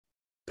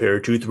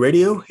Paratruth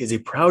Radio is a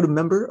proud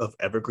member of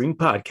Evergreen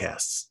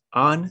Podcasts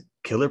on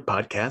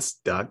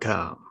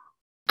KillerPodcast.com.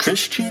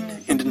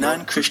 Christian and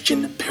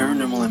non-Christian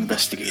paranormal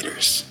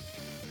investigators.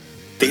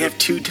 They have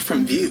two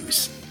different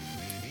views,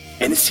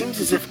 and it seems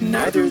as if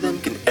neither of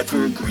them can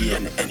ever agree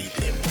on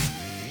anything.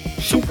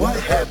 So what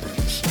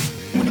happens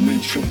when a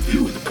mainstream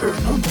view of the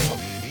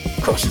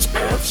paranormal crosses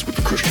paths with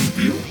the Christian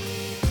view?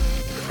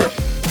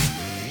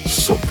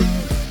 Something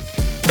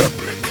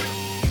epic.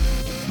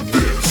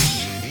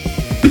 This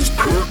is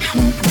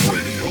Paratruth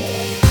Radio.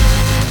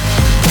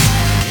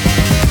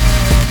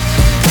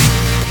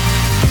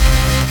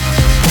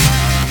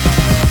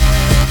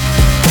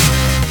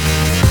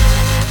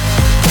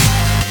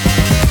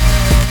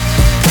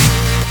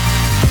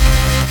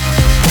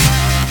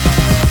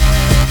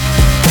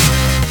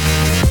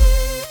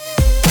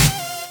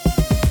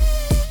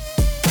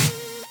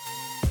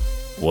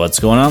 What's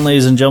going on,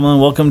 ladies and gentlemen?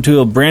 Welcome to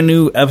a brand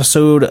new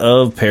episode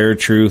of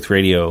Paratruth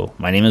Radio.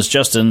 My name is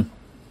Justin.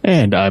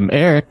 And I'm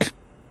Eric.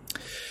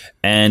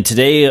 And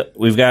today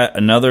we've got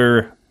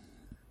another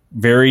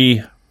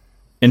very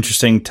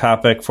interesting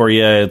topic for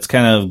you. It's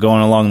kind of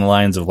going along the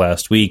lines of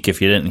last week.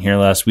 If you didn't hear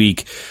last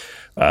week,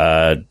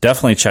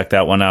 definitely check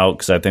that one out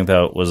because I think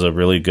that was a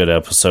really good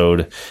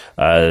episode.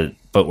 But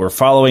we're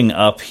following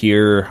up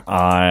here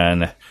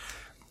on,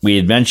 we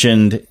had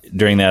mentioned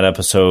during that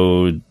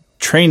episode,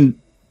 train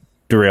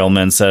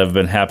derailments that have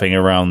been happening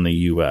around the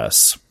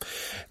U.S.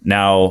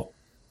 Now,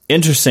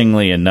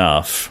 interestingly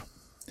enough,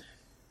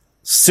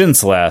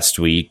 since last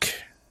week,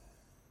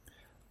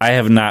 I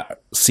have not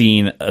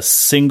seen a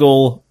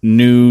single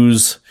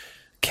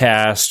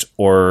newscast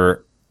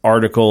or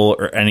article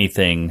or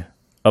anything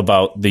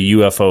about the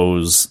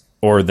UFOs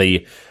or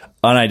the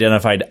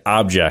unidentified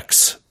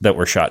objects that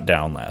were shot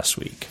down last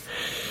week.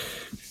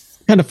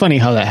 Kind of funny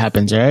how that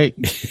happens, right?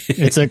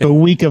 It's like a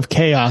week of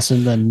chaos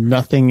and then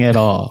nothing at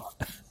all.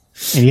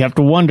 And you have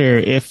to wonder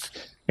if,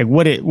 like,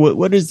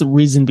 what is the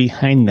reason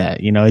behind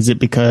that? You know, is it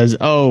because,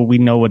 we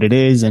know what it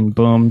is and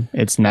boom,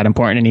 it's not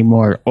important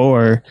anymore?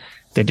 Or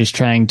they're just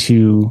trying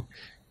to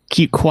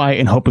keep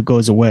quiet and hope it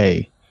goes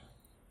away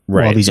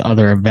while these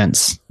other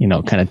events,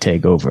 kind of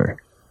take over.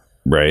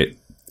 Right.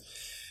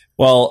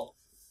 Well,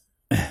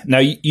 now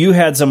you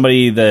had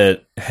somebody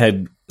that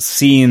had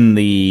seen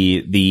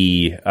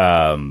the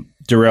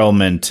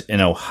derailment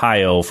in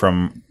Ohio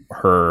from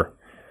her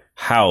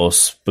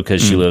house because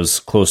she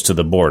lives close to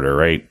the border,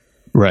 right?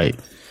 Right.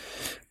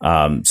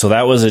 So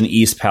that was in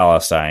East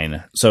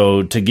Palestine.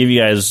 So to give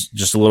you guys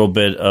just a little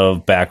bit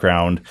of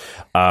background,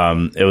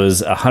 it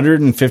was a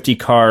 150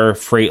 car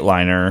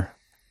Freightliner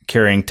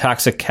carrying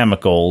toxic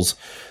chemicals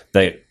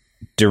that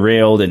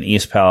derailed in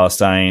East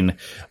Palestine.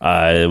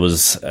 It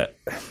was I'm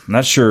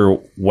not sure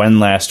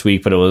when last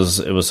week, but it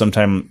was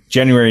sometime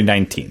January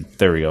 19th.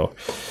 There we go.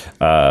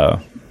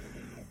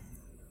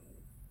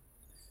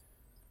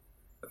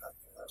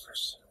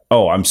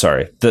 I'm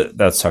sorry.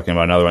 That's talking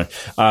about another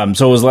one.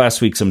 So it was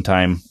last week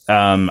sometime.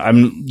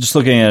 I'm just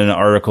looking at an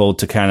article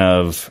to kind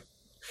of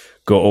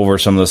go over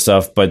some of the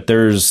stuff, but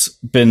there's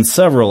been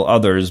several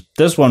others.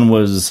 This one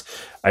was,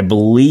 I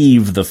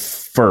believe, the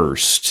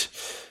first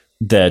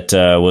that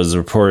was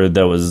reported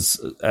that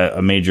was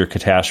a major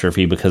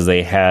catastrophe because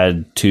they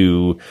had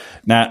to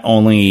not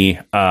only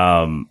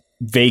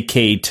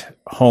vacate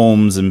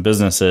homes and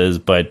businesses,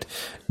 but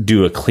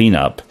do a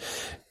cleanup.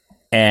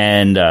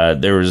 And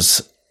there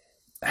was...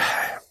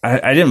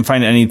 I didn't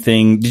find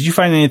anything. Did you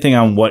find anything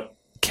on what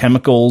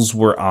chemicals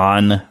were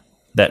on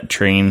that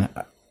train?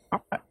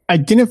 I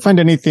didn't find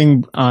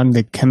anything on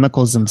the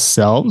chemicals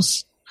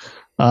themselves.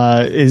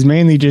 Is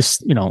mainly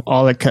just,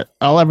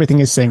 all everything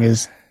is saying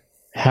is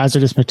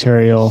hazardous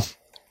material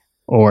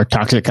or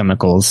toxic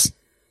chemicals,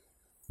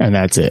 and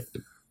that's it.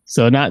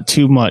 So not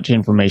too much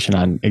information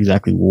on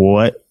exactly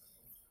what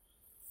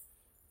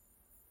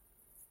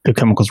the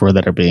chemicals were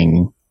that are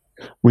being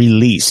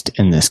released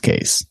in this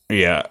case.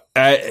 Yeah,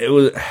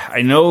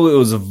 I know it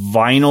was a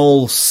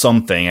vinyl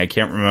something. I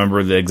can't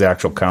remember the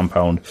exact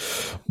compound,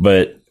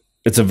 but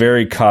it's a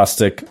very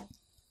caustic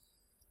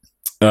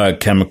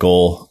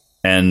chemical,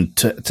 and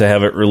to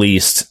have it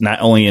released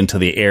not only into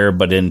the air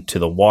but into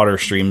the water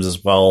streams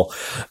as well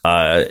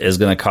is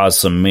going to cause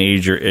some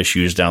major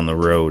issues down the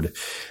road.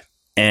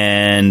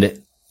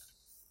 And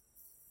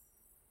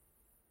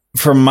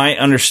from my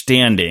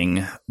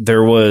understanding,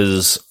 there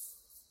was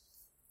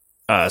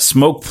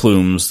smoke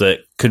plumes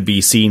that could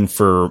be seen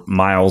for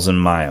miles and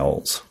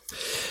miles.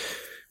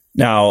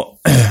 Now,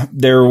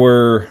 there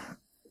were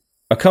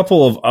a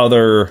couple of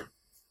other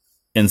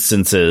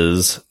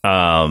instances.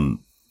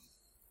 One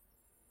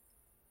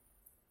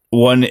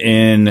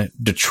in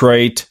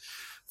Detroit,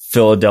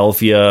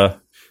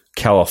 Philadelphia,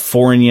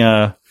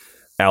 California,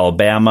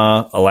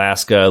 Alabama,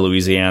 Alaska,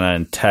 Louisiana,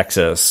 and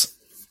Texas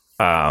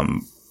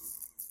from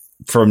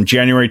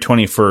January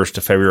 21st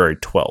to February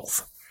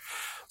 12th.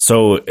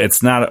 So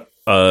it's not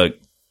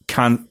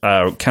kind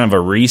of a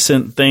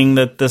recent thing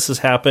that this has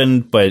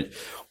happened, but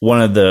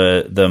one of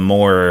the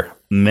more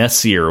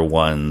messier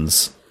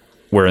ones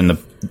were in the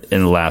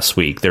in last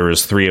week. There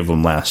was 3 of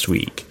them last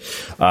week,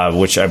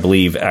 which I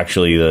believe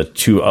actually the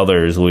 2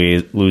 others,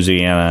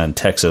 Louisiana and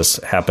Texas,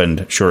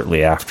 happened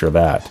shortly after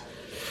that.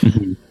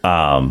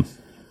 Mm-hmm.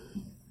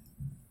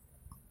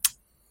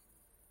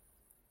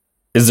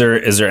 Is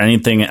there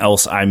anything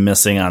else I'm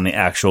missing on the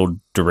actual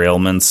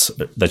derailments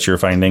that you're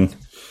finding?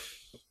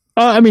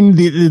 I mean,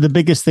 the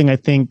biggest thing I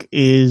think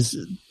is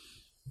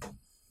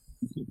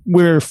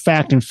where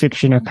fact and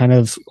fiction are kind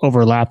of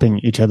overlapping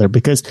each other,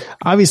 because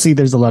obviously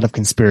there's a lot of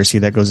conspiracy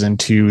that goes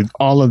into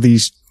all of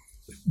these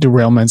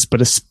derailments, but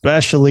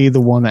especially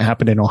the one that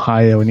happened in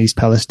Ohio and East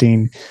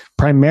Palestine,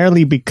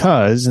 primarily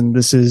because, and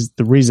this is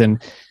the reason,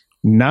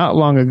 not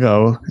long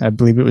ago, I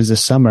believe it was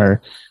this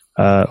summer,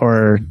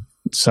 earlier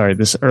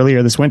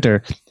this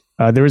winter,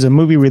 there was a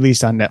movie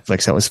released on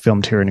Netflix that was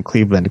filmed here in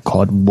Cleveland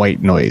called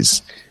White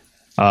Noise.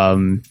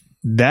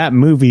 That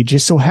movie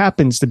just so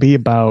happens to be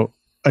about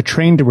a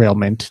train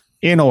derailment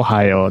in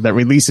Ohio that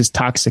releases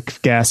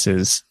toxic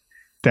gases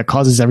that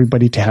causes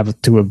everybody to have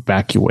to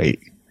evacuate.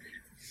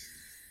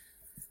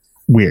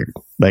 Weird.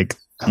 Like,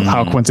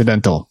 how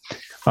coincidental.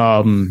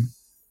 On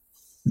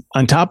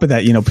top of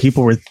that,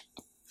 people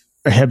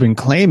have been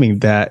claiming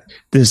that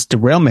this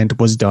derailment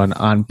was done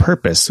on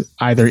purpose,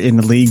 either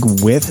in league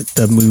with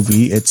the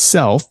movie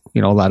itself.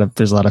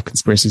 There's a lot of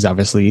conspiracies,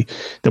 obviously,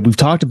 that we've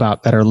talked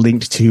about that are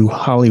linked to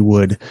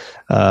Hollywood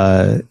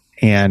and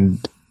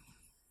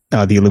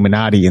the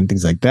Illuminati and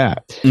things like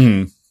that.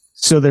 Mm-hmm.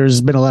 So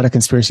there's been a lot of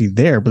conspiracy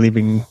there,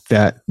 believing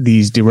that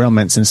these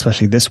derailments, and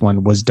especially this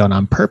one, was done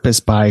on purpose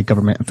by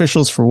government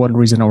officials for one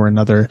reason or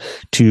another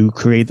to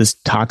create this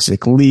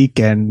toxic leak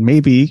and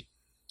maybe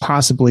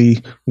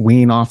possibly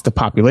wean off the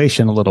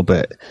population a little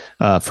bit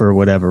for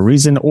whatever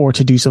reason, or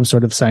to do some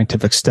sort of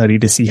scientific study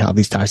to see how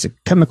these toxic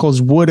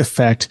chemicals would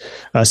affect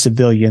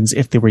civilians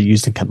if they were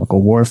used in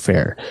chemical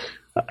warfare.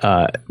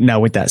 Now,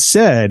 with that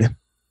said,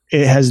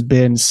 it has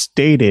been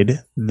stated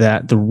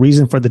that the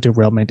reason for the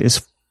derailment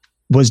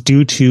was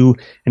due to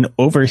an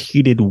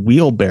overheated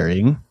wheel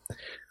bearing,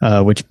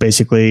 which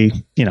basically,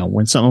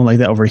 when something like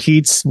that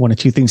overheats, one of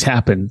 2 things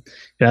happen.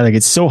 It either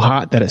gets so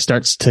hot that it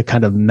starts to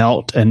kind of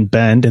melt and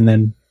bend and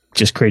then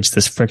just creates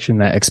this friction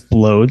that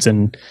explodes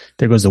and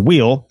there goes the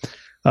wheel,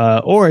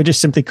 or it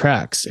just simply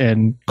cracks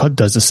and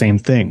does the same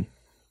thing.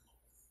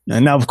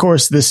 And now, of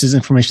course, this is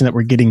information that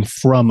we're getting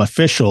from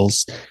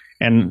officials.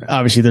 And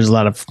obviously there's a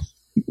lot of,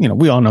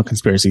 we all know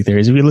conspiracy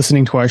theories. If you're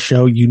listening to our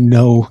show,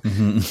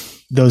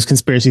 those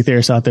conspiracy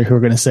theorists out there who are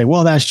going to say,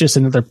 well, that's just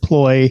another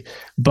ploy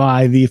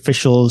by the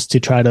officials to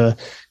try to,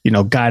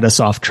 guide us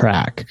off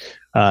track.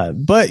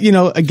 But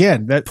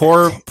again, that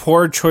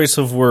poor choice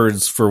of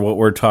words for what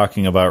we're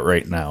talking about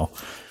right now.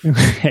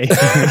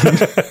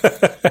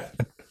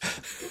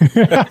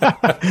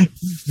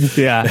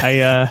 Yeah,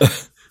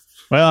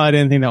 I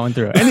didn't think that one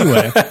through.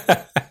 Anyway,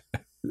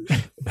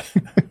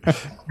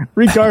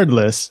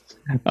 regardless,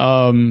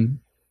 so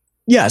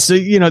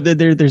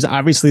there's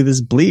obviously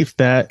this belief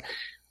that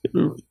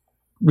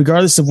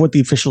regardless of what the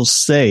officials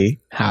say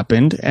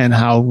happened and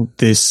how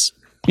this,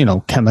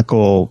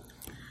 chemical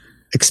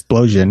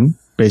explosion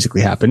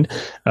basically happened,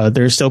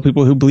 there's still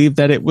people who believe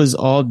that it was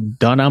all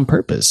done on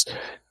purpose.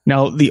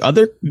 Now, the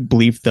other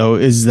belief, though,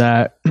 is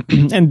that,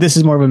 and this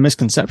is more of a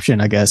misconception,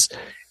 I guess,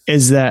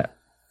 is that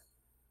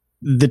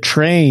the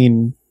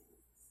train,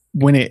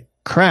 when it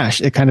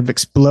crashed, it kind of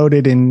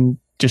exploded and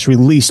just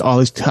released all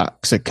these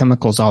toxic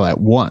chemicals all at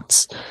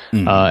once.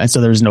 And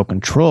so there's no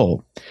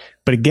control.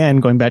 But again,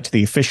 going back to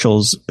the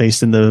officials,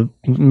 based in the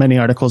many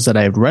articles that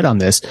I had read on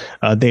this,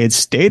 they had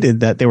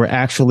stated that they were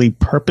actually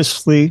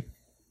purposefully,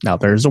 now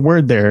there's a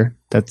word there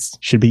that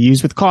should be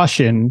used with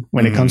caution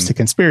when it comes to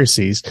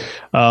conspiracies,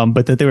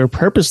 but that they were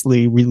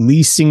purposely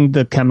releasing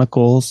the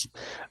chemicals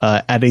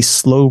at a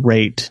slow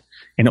rate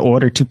in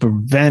order to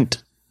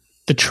prevent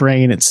the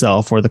train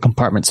itself or the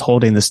compartments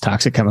holding this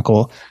toxic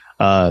chemical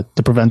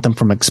to prevent them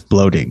from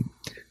exploding.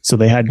 So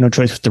they had no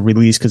choice but to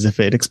release, because if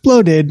it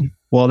exploded,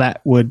 well,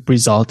 that would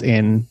result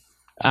in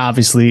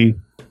obviously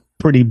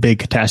pretty big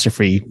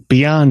catastrophe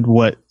beyond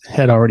what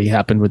had already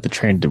happened with the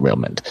train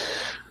derailment.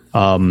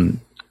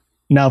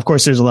 Now, of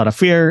course, there's a lot of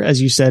fear,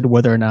 as you said,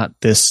 whether or not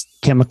this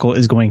chemical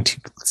is going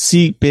to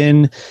seep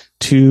in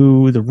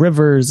to the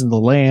rivers and the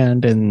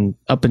land and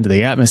up into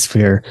the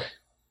atmosphere.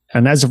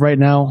 And as of right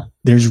now,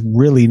 there's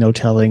really no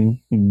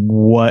telling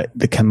what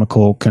the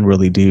chemical can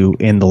really do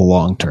in the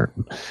long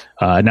term.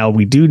 Now,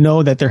 we do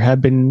know that there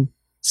have been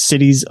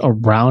cities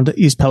around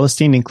East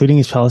Palestine, including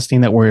East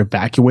Palestine, that were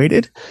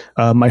evacuated.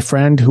 My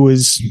friend, who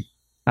is,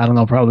 I don't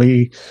know,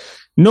 probably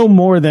no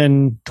more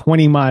than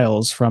 20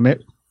 miles from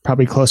it,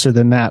 probably closer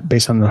than that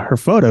based on her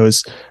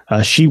photos,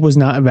 she was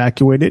not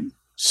evacuated.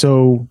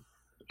 So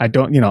I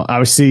don't,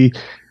 obviously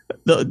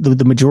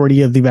the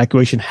majority of the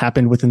evacuation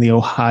happened within the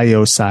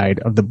Ohio side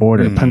of the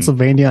border.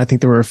 Pennsylvania, I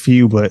think there were a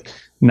few, but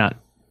not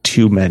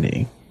too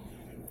many.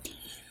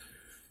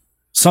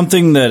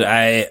 Something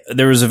that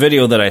there was a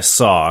video that I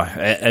saw,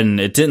 and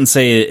it didn't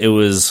say it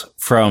was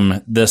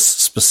from this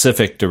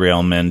specific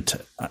derailment,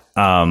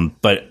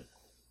 but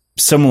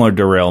similar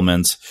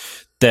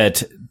derailments,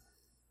 that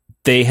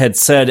they had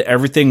said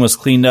everything was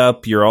cleaned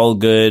up. You're all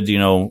good,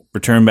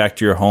 return back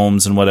to your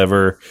homes and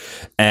whatever.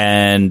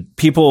 And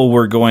people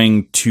were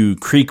going to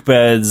creek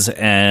beds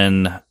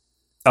and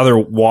other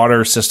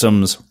water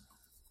systems.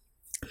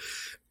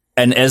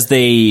 And as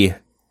they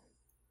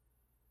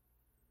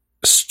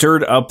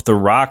stirred up the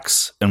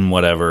rocks and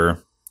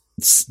whatever,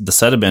 the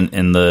sediment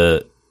in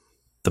the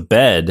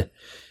bed,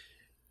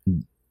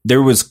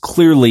 there was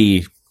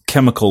clearly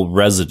chemical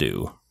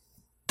residue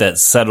that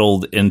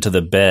settled into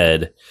the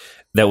bed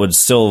that would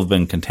still have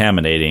been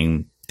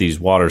contaminating these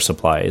water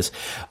supplies.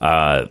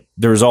 There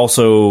was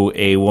also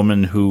a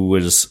woman who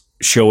was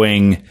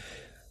showing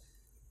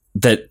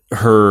that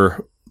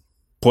her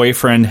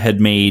boyfriend had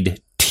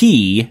made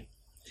tea,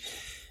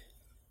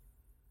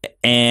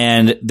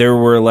 and there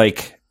were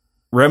like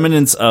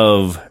remnants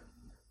of,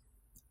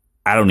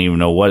 I don't even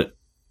know what,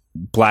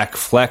 black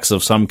flecks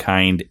of some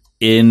kind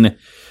in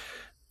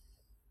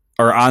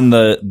or on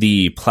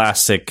the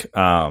plastic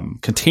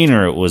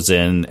container it was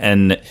in,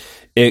 and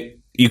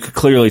you could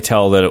clearly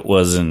tell that it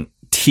wasn't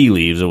tea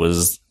leaves. It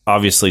was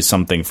obviously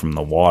something from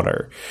the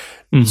water.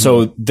 Mm-hmm.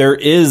 So there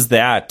is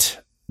that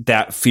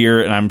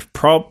fear, and I'm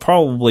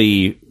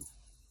probably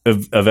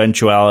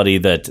eventuality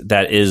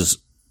that is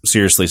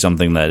seriously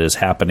something that is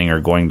happening or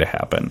going to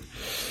happen.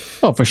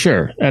 Oh, for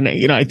sure. And,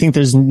 I think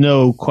there's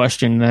no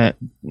question that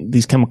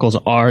these chemicals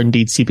are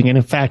indeed seeping in.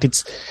 In fact,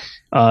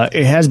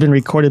 it has been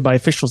recorded by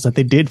officials that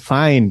they did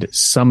find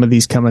some of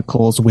these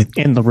chemicals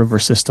within the river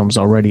systems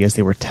already as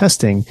they were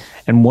testing.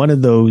 And one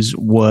of those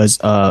was,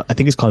 I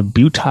think it's called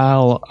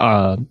butyl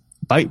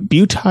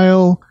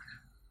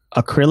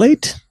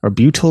acrylate or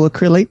butyl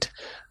acrylate.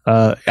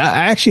 I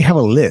actually have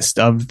a list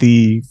of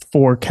the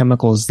 4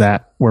 chemicals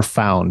that were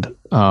found,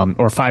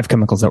 or 5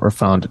 chemicals that were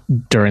found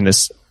during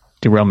this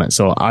derailment.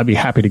 So I'd be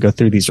happy to go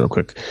through these real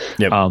quick.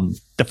 Yep.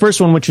 The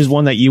first one, which is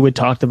one that you had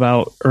talked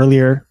about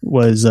earlier,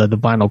 was the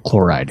vinyl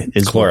chloride.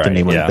 What the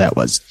name of that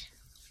was.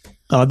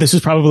 This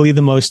is probably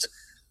the most,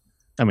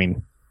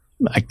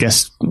 I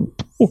guess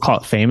we'll call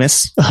it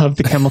famous of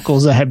the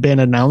chemicals that have been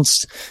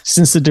announced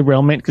since the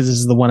derailment, because this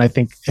is the one I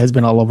think has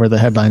been all over the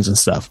headlines and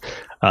stuff.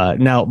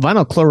 Now,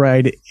 vinyl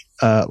chloride,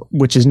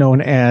 which is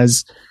known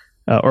as,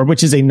 or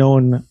which is a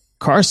known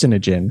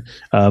carcinogen,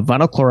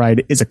 vinyl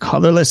chloride is a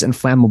colorless and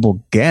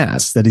flammable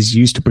gas that is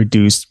used to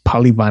produce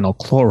polyvinyl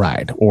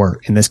chloride, or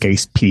in this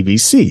case,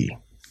 PVC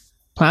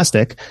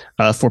plastic,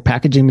 for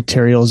packaging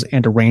materials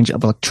and a range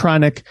of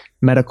electronic,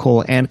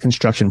 medical, and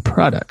construction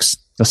products.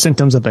 The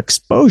symptoms of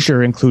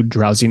exposure include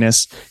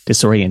drowsiness,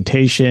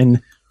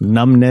 disorientation,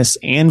 numbness,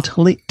 and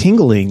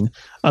tingling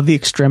of the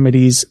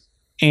extremities,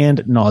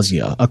 and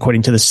nausea,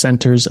 according to the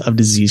Centers of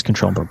Disease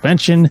Control and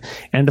Prevention.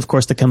 And of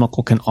course, the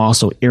chemical can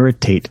also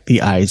irritate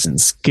the eyes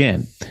and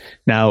skin.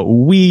 Now,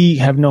 we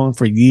have known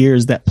for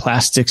years that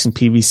plastics and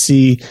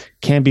PVC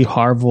can be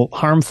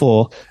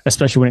harmful,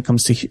 especially when it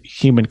comes to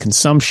human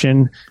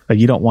consumption.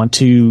 You don't want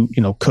to,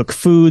 cook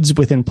foods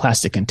within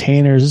plastic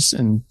containers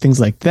and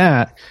things like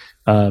that,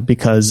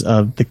 because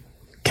of the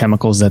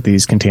chemicals that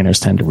these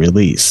containers tend to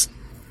release.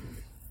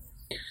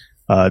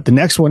 The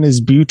next one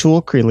is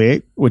butyl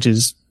acrylate, which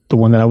is the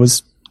one that I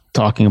was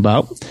talking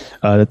about,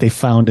 that they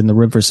found in the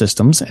river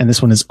systems. And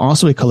this one is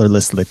also a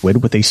colorless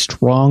liquid with a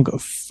strong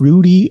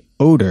fruity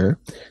odor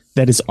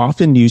that is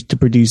often used to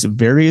produce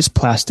various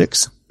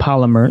plastics,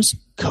 polymers,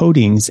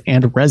 coatings,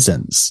 and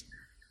resins.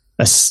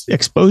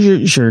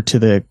 Exposure to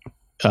the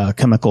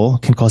chemical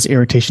can cause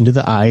irritation to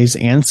the eyes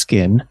and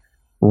skin,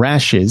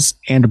 rashes,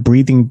 and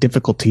breathing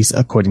difficulties,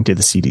 according to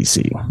the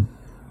CDC.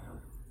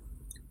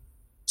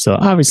 So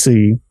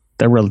obviously,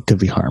 they're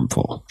relatively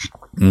harmful.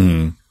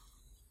 Mm.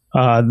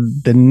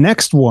 The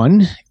next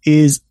one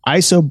is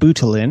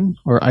isobutylene,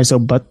 or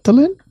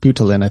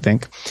butylene, I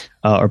think,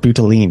 or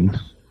butylene,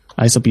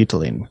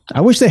 isobutylene.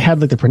 I wish they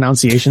had the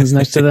pronunciations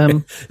next to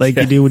them, like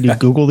you do when you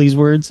Google these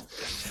words.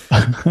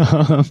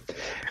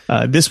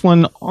 This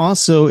one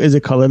also is a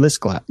colorless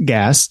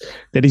gas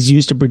that is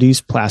used to produce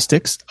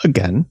plastics,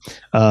 again,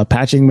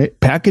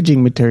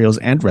 packaging materials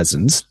and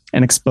resins.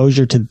 And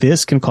exposure to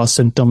this can cause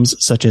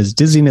symptoms such as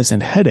dizziness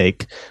and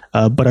headache,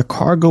 but a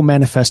cargo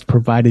manifest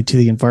provided to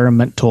the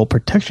Environmental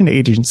Protection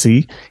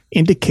Agency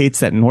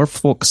indicates that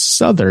Norfolk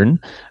Southern,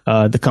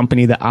 the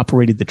company that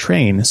operated the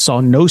train,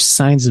 saw no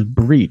signs of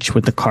breach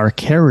with the car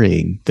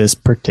carrying this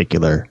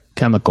particular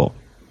chemical.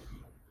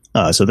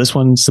 So this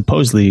one's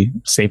supposedly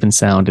safe and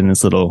sound in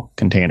this little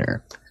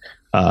container.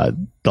 The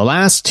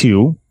last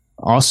 2,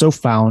 also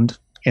found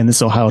in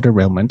this Ohio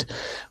derailment,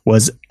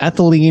 was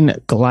ethylene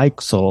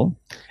glycol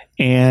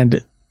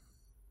and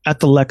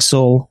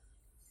ethylexyl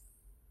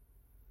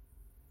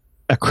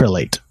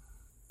acrylate.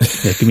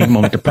 Yeah, give me a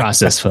moment to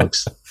process,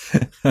 folks.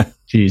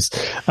 Jeez.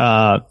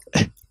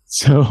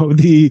 So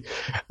the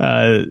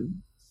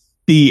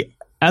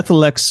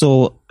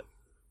ethylexyl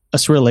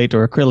acrylate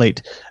or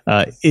acrylate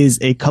is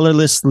a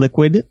colorless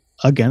liquid.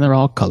 Again, they're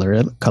all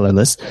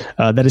colorless.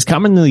 That is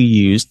commonly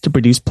used to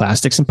produce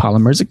plastics and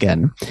polymers.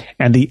 Again,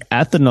 and the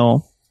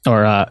ethanol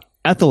or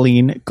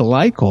ethylene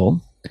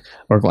glycol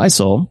or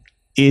glycol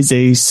is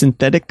a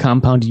synthetic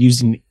compound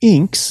used in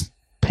inks,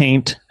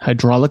 paint,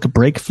 hydraulic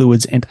brake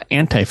fluids, and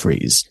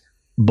antifreeze.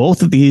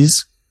 Both of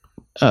these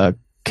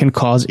can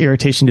cause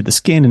irritation to the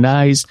skin and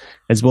eyes,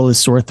 as well as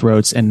sore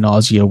throats and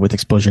nausea with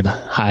exposure to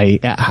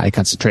high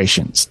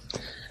concentrations.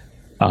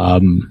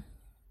 So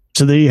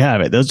there you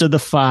have it. Those are the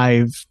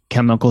 5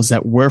 chemicals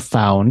that were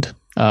found.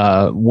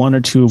 1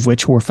 or 2 of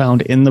which were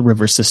found in the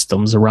river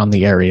systems around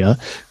the area,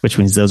 which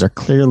means those are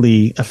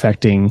clearly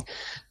affecting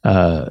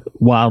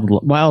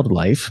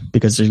wildlife,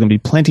 because there's going to be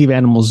plenty of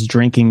animals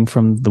drinking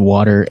from the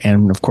water,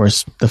 and of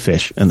course the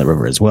fish in the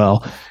river as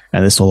well.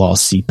 And this will all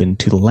seep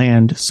into the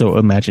land. So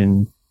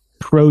imagine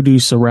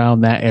produce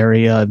around that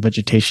area,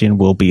 vegetation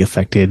will be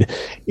affected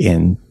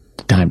in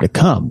time to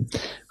come.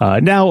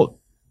 Now,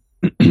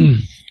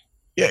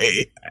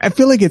 I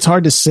feel like it's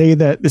hard to say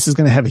that this is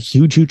going to have a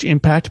huge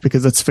impact,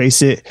 because let's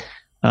face it,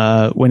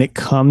 when it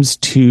comes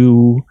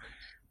to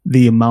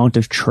the amount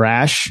of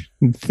trash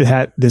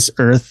that this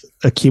earth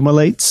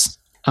accumulates,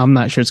 I'm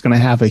not sure it's going to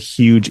have a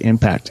huge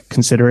impact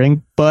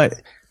considering,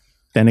 but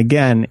then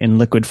again, in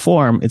liquid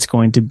form, it's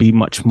going to be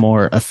much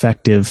more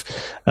effective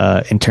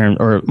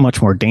or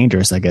much more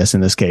dangerous, I guess,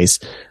 in this case,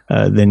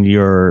 than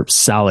your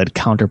solid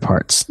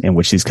counterparts in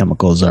which these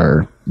chemicals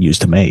are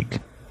used to make.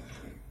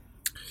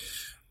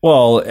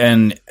 Well,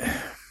 and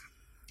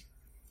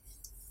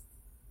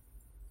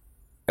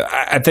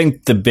I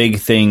think the big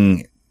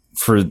thing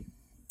for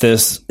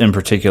this in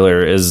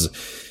particular is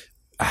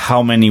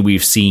how many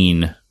we've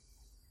seen,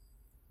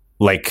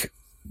 like,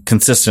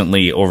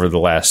 consistently over the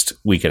last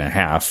week and a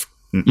half,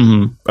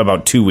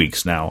 about 2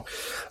 weeks now.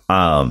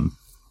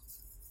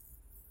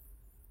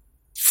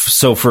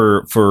 So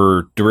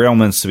for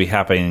derailments to be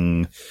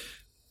happening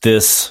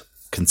this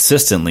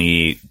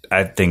consistently,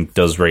 I think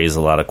does raise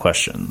a lot of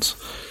questions.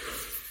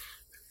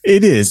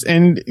 It is.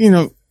 And,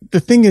 the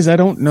thing is, I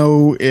don't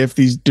know if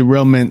these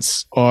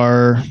derailments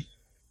are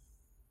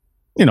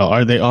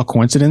they all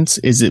coincidence?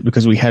 Is it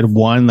because we had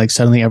one, like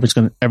suddenly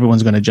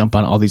everyone's going to jump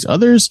on all these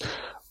others?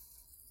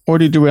 Or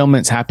do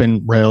derailments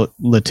happen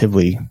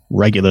relatively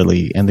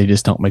regularly and they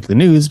just don't make the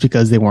news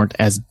because they weren't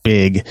as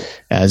big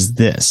as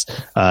this?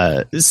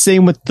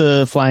 Same with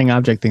the flying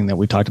object thing that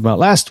we talked about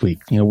last week.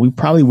 We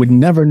probably would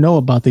never know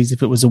about these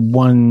if it was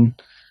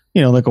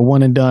like a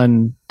one and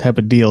done type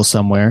of deal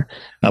somewhere.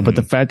 But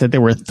the fact that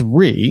there were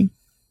 3,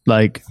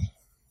 like,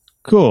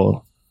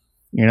 cool,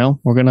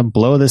 we're going to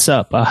blow this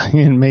up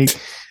and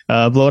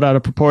blow it out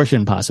of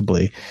proportion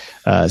possibly.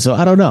 So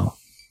I don't know.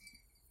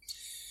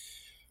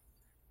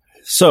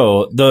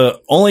 So the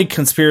only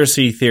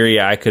conspiracy theory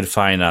I could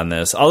find on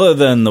this, other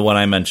than the one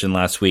I mentioned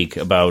last week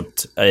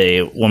about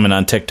a woman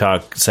on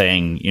TikTok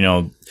saying,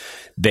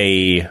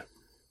 they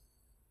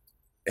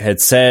had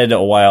said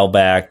a while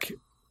back,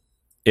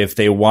 if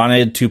they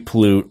wanted to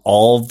pollute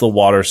all of the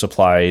water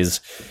supplies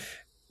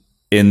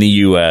in the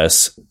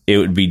U.S., it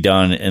would be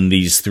done in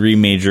these 3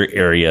 major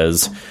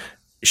areas.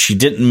 She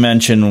didn't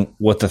mention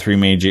what the 3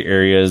 major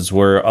areas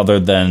were,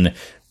 other than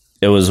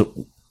it was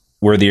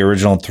where the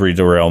original 3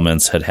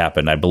 derailments had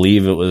happened. I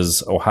believe it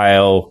was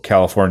Ohio,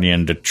 California,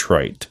 and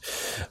Detroit.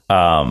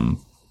 The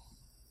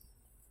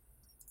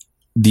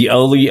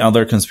only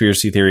other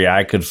conspiracy theory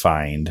I could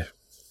find,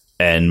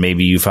 and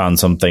maybe you found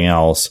something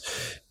else,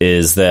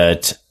 is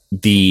that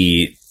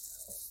the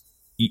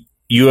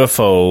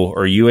UFO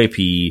or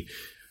UAP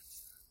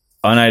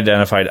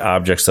unidentified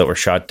objects that were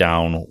shot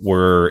down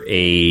were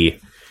a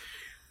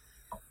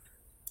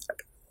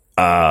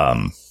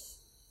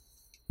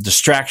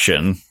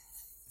distraction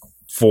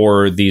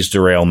for these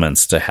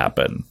derailments to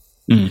happen.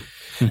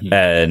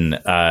 And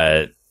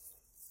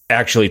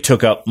actually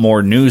took up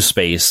more news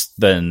space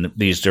than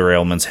these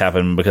derailments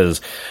happen, because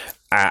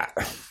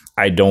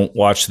I don't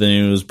watch the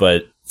news,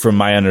 but from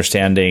my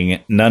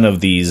understanding, none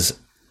of these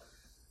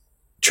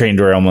train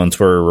derailments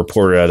were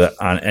reported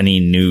on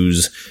any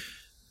newscasts.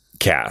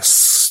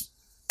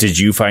 Did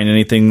you find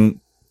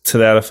anything to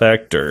that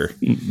effect? Or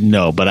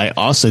no, but I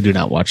also do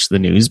not watch the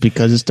news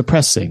because it's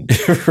depressing.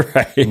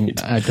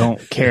 Right. I don't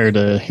care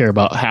to hear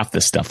about half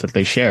the stuff that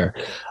they share.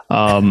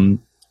 I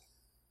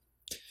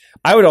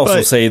would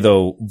also say,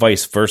 though,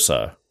 vice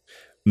versa.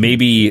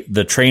 Maybe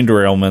the train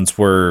derailments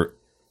were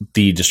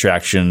the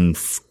distraction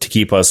to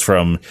keep us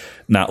from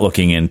not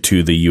looking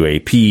into the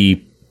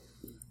UAP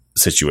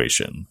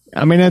situation.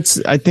 I mean,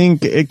 I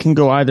think it can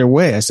go either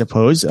way, I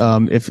suppose.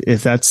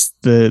 If that's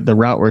the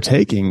route we're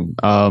taking,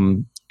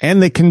 and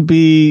they can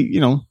be,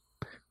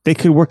 they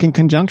could work in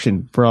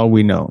conjunction for all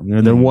we know.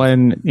 They're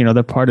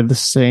they're part of the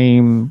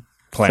same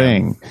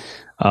thing.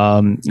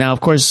 Now, of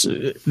course,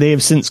 they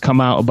have since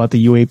come out about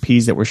the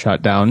UAPs that were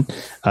shot down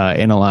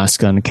in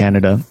Alaska and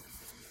Canada,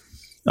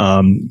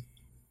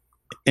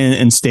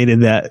 and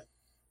stated that,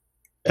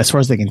 as far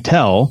as they can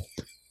tell,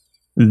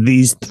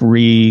 these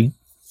 3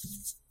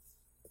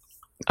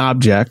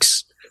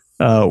 objects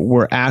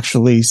were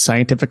actually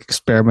scientific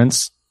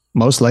experiments,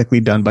 most likely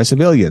done by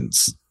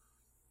civilians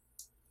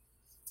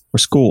or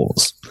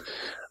schools.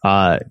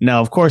 Now,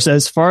 of course,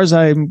 as far as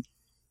I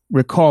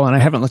recall, and I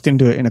haven't looked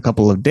into it in a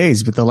couple of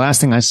days, but the last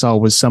thing I saw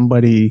was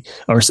somebody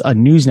or a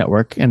news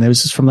network, and it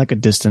was just from like a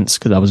distance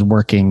because I was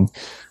working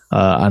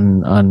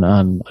on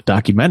a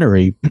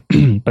documentary,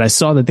 but I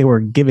saw that they were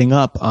giving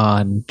up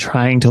on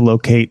trying to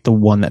locate the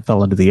one that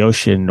fell into the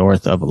ocean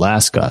north of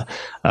Alaska.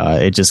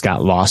 It just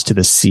got lost to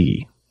the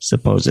sea,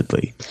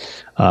 supposedly,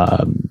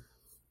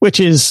 which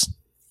is,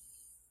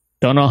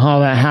 don't know how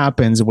that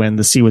happens when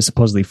the sea was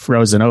supposedly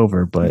frozen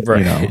over, but Right.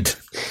 you know,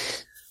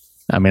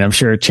 I mean, I'm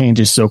sure it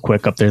changes so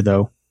quick up there,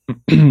 though.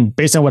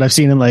 Based on what I've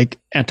seen in like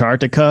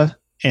Antarctica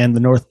and the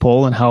North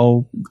Pole and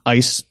how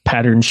ice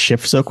patterns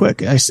shift so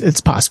quick,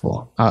 it's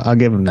possible. I'll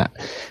give them that.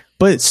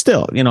 But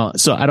still, you know,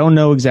 so I don't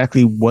know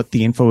exactly what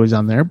the info is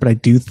on there, but I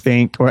do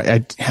think, or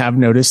I have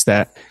noticed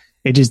that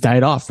it just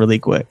died off really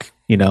quick.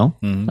 You know,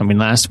 I mean,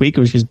 last week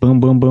it was just boom,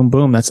 boom, boom,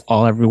 boom. That's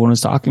all everyone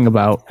was talking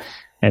about.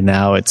 And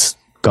now it's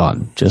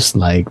gone just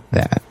like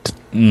that.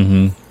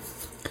 Mm-hmm.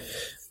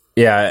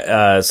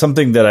 Yeah.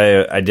 Something that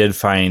I did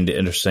find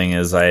interesting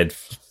is I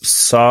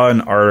saw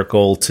an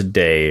article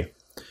today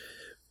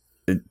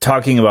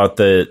talking about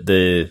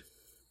the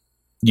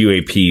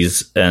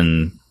UAPs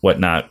and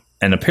whatnot.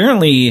 And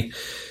apparently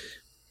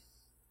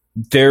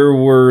there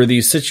were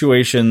these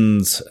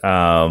situations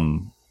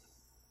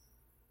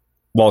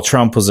while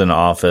Trump was in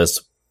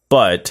office,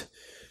 but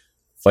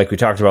like we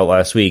talked about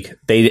last week,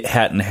 they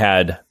hadn't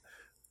had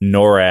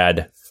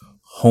NORAD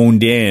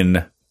honed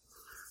in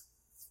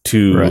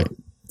to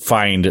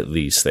find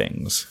these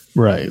things.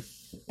 Right.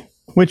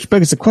 Which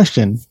begs the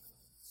question,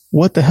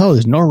 what the hell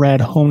is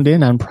NORAD honed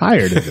in on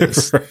prior to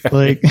this?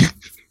 Like,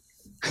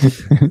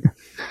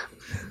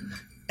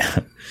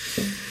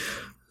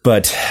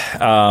 but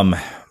I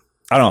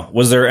don't know.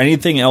 Was there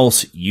anything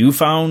else you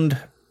found,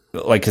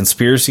 like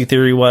conspiracy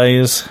theory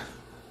wise,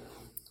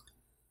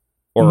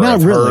 or not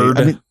have really. heard,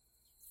 I mean,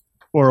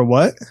 or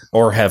what?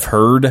 or have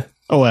heard?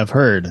 Oh, I've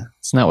heard.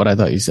 It's not what I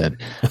thought you said.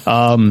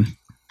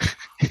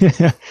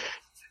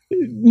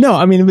 No,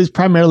 I mean, it was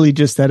primarily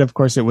just that, of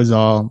course, it was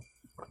all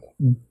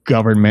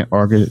government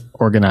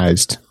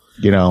organized,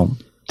 you know,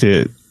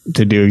 to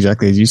do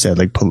exactly as you said,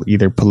 like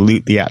either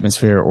pollute the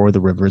atmosphere or the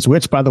rivers,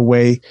 which, by the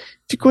way, if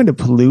you're going to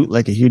pollute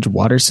like a huge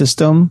water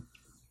system,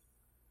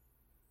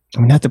 I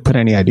mean, not to put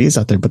any ideas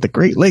out there, but the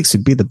Great Lakes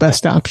would be the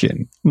best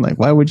option. Like,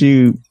 why would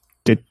you,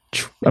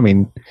 I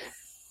mean,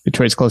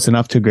 Detroit's close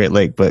enough to a Great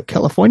Lake, but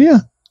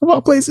California, of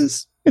all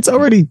places, it's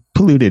already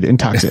polluted and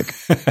toxic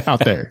out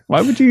there.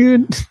 Why would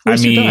you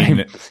waste your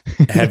time?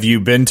 Have you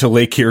been to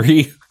Lake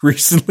Erie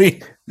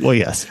recently? Well,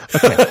 yes.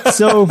 Okay.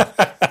 So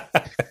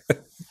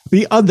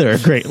the other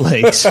Great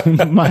Lakes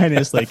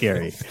minus Lake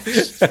Erie.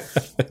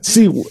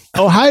 See,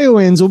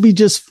 Ohioans will be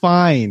just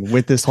fine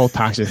with this whole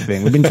toxic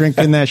thing. We've been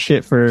drinking that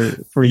shit for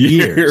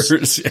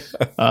years.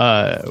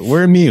 Yeah.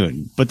 We're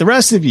immune. But the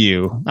rest of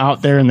you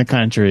out there in the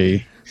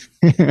country,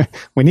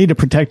 we need to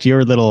protect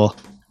your little,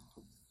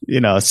 you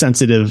know,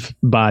 sensitive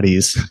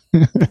bodies.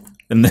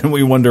 And then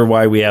we wonder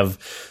why we have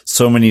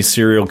so many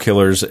serial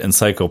killers and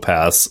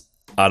psychopaths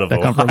out of that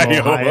Ohio. come from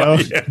Ohio.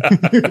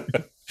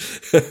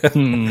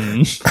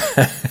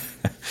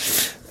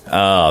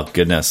 Oh,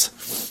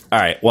 goodness. All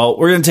right. Well,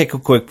 we're going to take a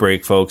quick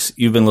break, folks.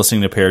 You've been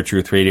listening to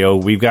Paratruth Radio.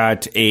 We've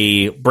got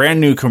a brand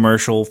new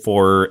commercial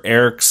for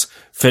Eric's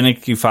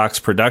Finicky Fox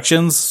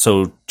Productions.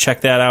 So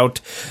check that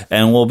out.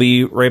 And we'll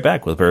be right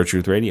back with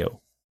Paratruth Radio.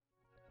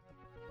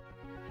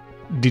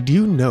 Did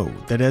you know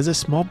that as a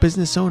small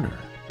business owner,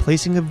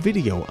 placing a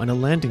video on a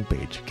landing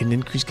page can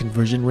increase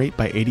conversion rate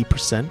by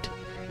 80%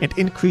 and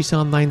increase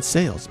online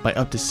sales by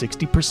up to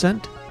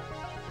 60%?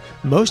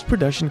 Most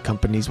production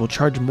companies will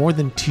charge more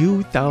than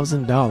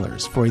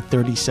 $2,000 for a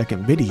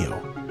 30-second video.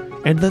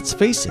 And let's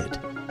face it,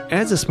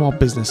 as a small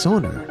business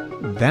owner,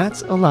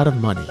 that's a lot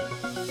of money.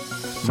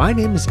 My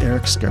name is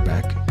Eric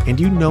Skerbeck, and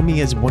you know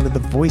me as one of the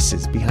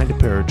voices behind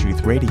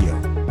Paratruth Radio.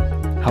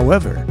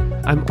 However,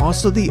 I'm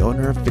also the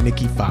owner of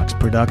Finicky Fox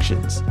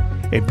Productions,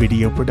 a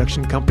video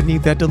production company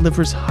that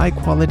delivers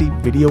high-quality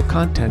video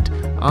content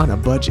on a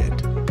budget.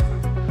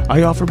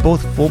 I offer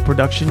both full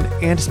production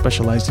and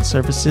specialized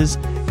services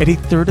at a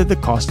third of the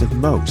cost of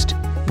most,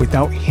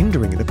 without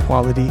hindering the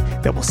quality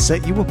that will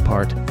set you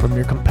apart from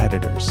your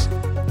competitors.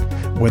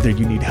 Whether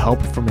you need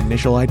help from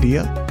initial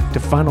idea to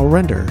final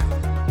render,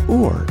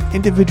 or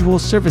individual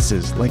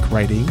services like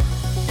writing,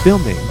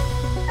 filming,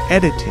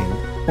 editing,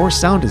 or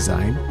sound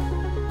design,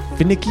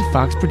 Finicky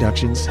Fox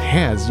Productions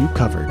has you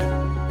covered.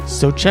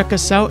 So check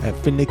us out at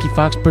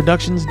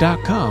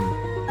finickyfoxproductions.com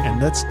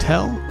and let's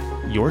tell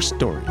your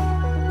story.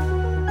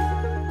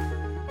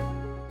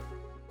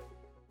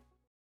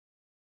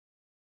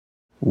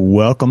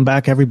 Welcome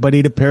back,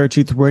 everybody, to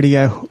Paratruth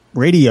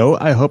Radio.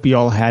 I hope you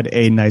all had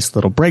a nice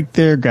little break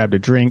there, grabbed a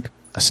drink,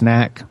 a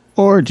snack,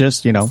 or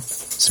just, you know,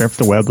 surf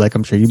the web like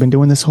I'm sure you've been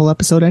doing this whole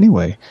episode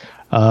anyway.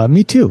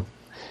 Me too.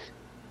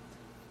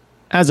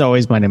 As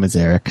always, my name is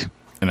Eric.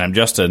 And I'm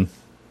Justin.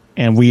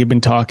 And we have been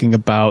talking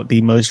about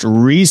the most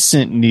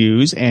recent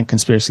news and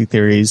conspiracy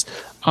theories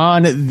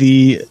on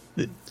the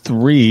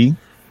 3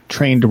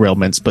 train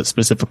derailments, but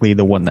specifically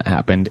the one that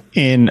happened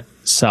in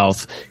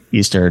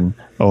southeastern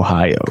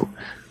Ohio.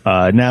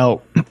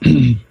 Now,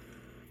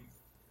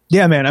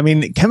 yeah, man, I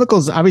mean,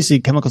 chemicals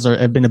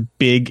have been a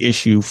big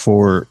issue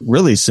for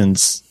really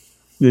since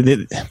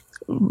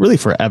really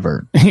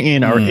forever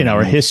in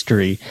our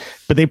history,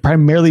 but they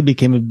primarily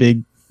became a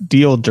big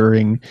deal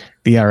during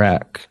the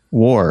Iraq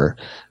War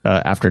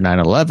after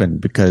 9/11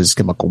 because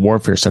chemical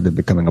warfare started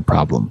becoming a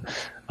problem,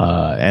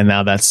 and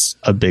now that's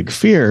a big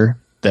fear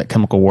that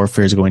chemical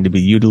warfare is going to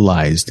be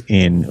utilized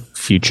in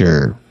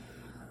future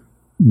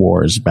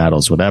wars,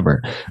 battles,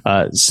 whatever.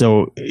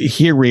 So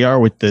here we are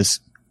with this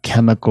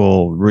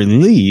chemical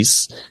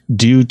release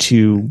due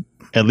to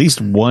at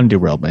least one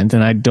derailment,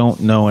 and I don't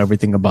know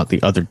everything about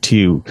the other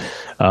two.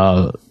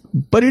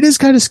 But it is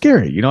kind of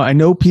scary. You know, I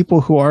know people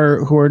who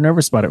are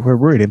nervous about it, who are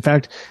worried. In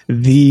fact,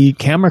 the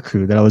camera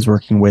crew that I was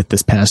working with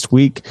this past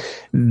week,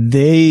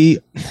 I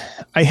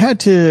had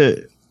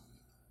to,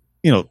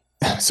 you know,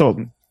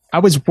 so I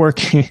was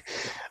working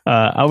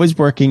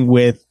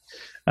with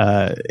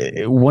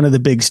one of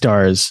the big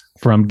stars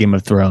from Game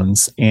of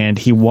Thrones, and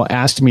he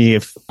asked me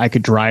if I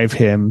could drive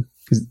him,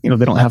 because, you know,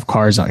 they don't have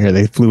cars out here.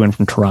 They flew in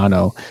from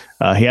Toronto.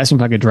 He asked me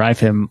if I could drive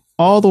him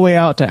all the way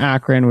out to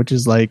Akron, which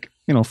is like,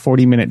 you know,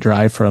 40-minute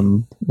drive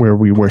from where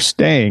we were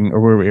staying or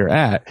where we were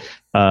at,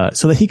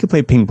 so that he could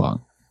play ping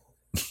pong.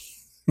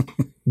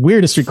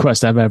 Weirdest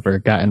request I've ever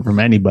gotten from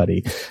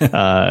anybody,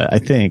 I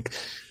think.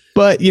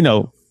 But, you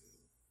know,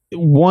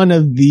 one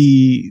of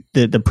the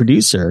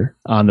producer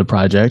on the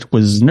project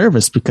was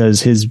nervous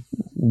because his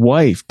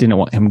wife didn't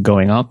want him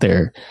going out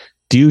there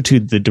due to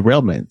the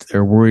derailment.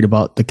 They're worried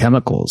about the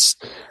chemicals.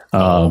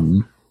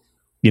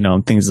 You know,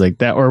 and things like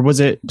that. Or was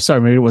it, sorry,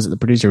 maybe it wasn't the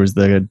producer, it was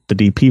the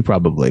DP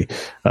probably,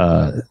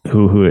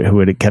 who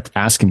had kept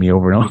asking me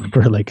over and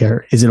over, like,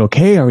 is it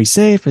okay? Are we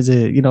safe? Is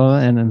it, you know,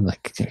 and I'm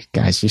like,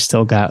 guys, you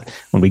still got,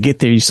 when we get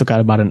there, you still got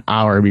about an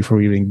hour before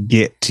we even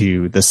get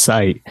to the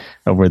site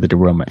of where the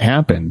derailment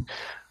happened.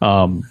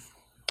 But,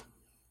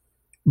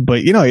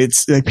 you know,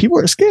 it's like people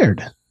are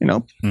scared, you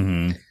know,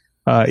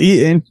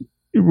 and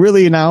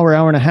really an hour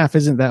and a half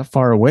isn't that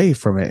far away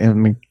from it. I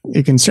mean,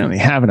 it can certainly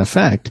have an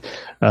effect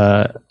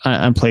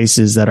on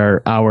places that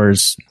are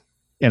hours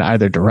in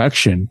either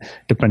direction,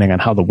 depending on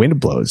how the wind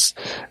blows.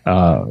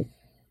 But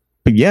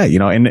yeah, you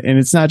know, and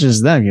it's not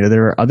just them. You know,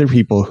 there are other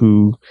people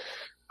who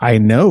I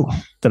know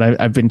that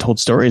I've been told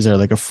stories are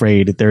like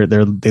afraid.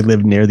 They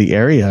live near the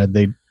area.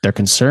 They're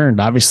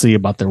concerned, obviously,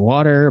 about their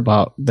water,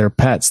 about their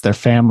pets, their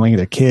family,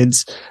 their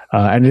kids,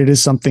 and it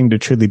is something to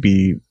truly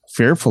be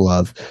fearful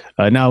of.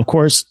 Now, of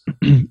course,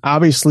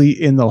 obviously,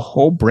 in the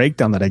whole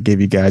breakdown that I gave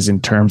you guys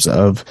in terms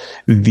of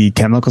the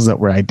chemicals that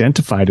were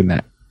identified in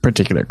that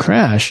particular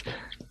crash,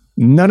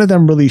 none of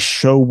them really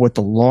show what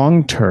the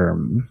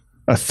long-term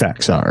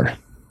effects are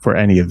for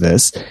any of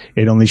this.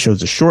 It only shows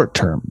the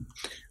short-term.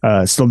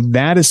 So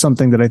that is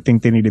something that I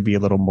think they need to be a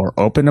little more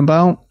open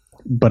about,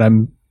 but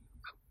I'm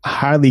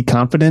highly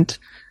confident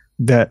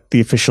that the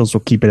officials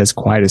will keep it as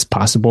quiet as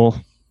possible,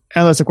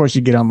 unless, of course,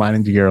 you get online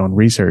and do your own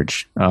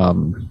research.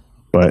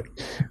 But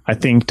I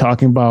think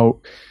talking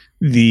about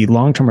the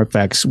long-term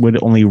effects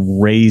would only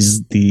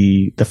raise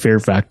the fear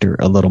factor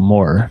a little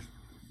more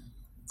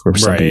for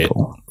some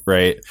people.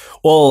 Right.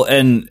 Well,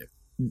 and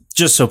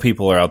just so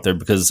people are out there,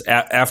 because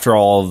after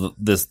all of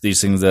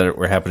these things that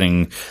were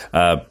happening,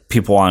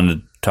 people wanted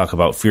to talk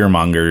about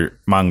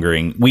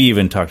fear-mongering. We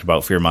even talked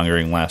about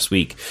fear-mongering last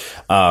week.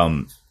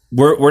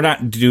 We're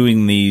not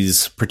doing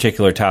these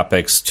particular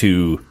topics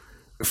to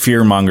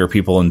fearmonger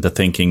people into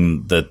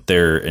thinking that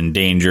they're in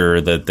danger,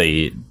 that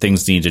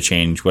things need to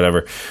change,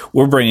 whatever.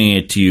 We're bringing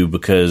it to you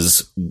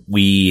because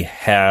we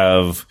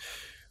have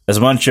as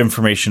much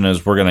information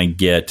as we're going to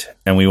get,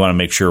 and we want to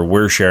make sure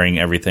we're sharing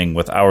everything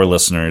with our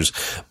listeners,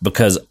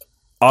 because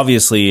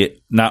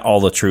obviously not all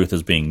the truth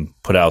is being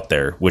put out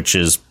there, which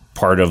is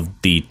part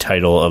of the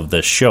title of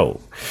this show.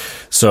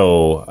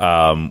 So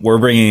we're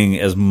bringing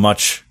as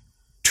much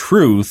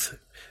truth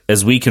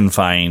as we can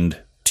find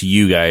to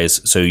you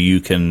guys, so you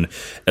can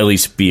at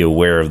least be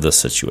aware of the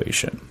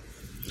situation.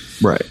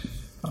 Right.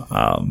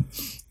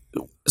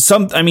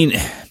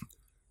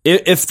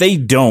 If they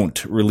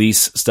don't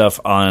release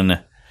stuff on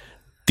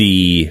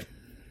the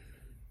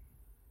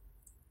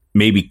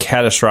maybe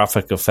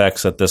catastrophic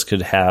effects that this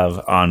could have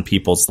on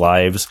people's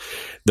lives,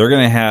 they're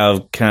going to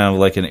have kind of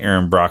like an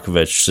Aaron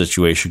Brockovich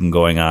situation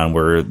going on,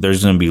 where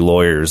there's going to be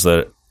lawyers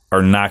that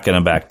are not going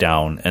to back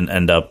down and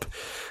end up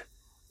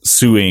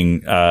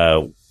suing,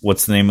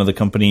 what's the name of the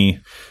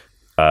company?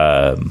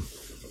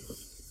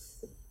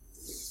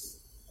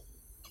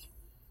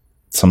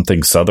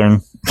 Something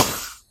Southern.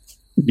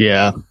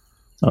 Yeah.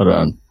 Hold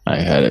on. I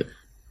had it.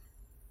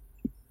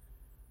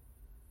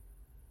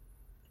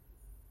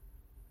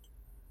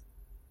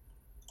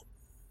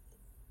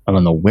 I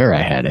don't know where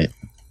I had it.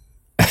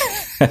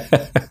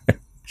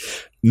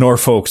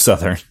 Norfolk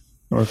Southern.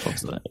 Norfolk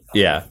Southern.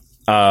 Yeah.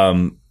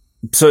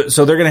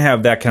 So they're going to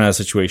have that kind of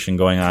situation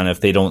going on if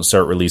they don't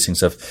start releasing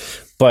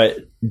stuff. But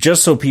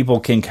just so people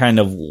can kind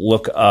of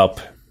look up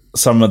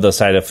some of the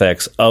side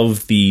effects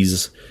of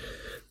these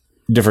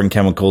different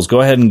chemicals,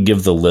 go ahead and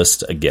give the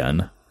list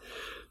again.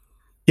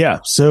 Yeah.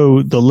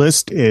 So the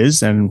list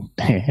is, and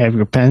have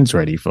your pens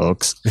ready,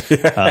 folks.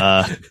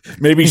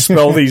 Maybe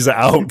spell these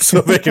out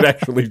so they can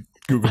actually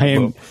Google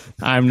them.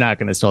 I'm not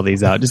going to spell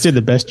these out. Just do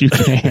the best you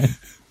can.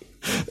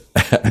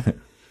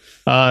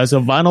 So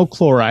vinyl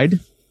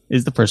chloride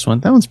is the first one.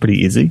 That one's pretty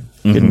easy.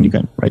 You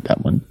can write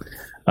that one.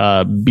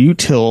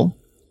 Butyl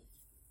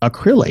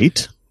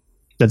acrylate.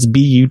 That's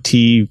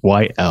Butyl.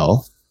 I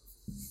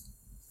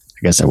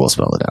guess I will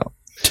spell it out.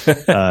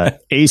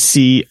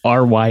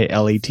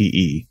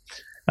 Acrylate.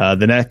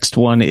 The next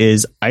one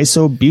is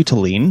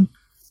isobutylene.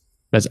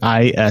 That's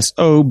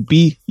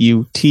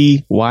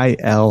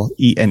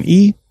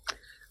Isobutylene.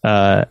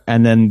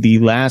 And then the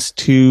last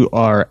two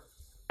are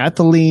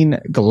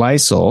ethylene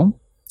glycol.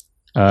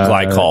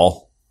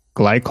 Glycol.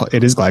 Glycol.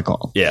 It is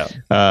glycol. Yeah.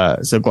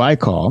 So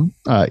glycol,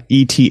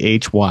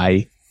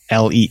 ETHYLENE,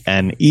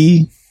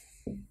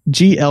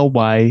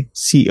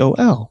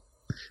 GLYCOL.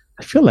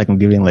 I feel like I'm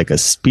giving like a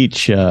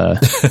speech,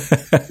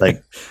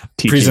 like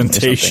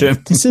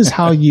presentation. This is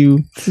how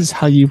you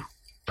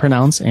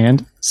pronounce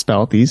and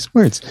spell these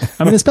words.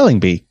 I'm in a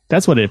spelling bee.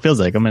 That's what it feels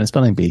like. I'm in a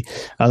spelling bee.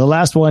 The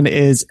last one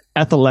is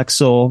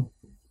ethylexyl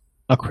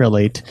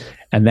acrylate,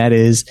 and that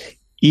is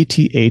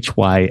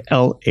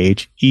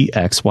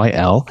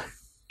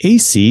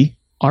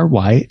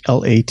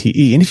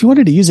ETHYLHEXYLACRYLATE. And if you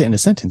wanted to use it in a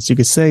sentence, you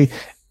could say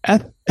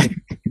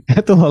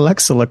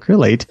ethylexyl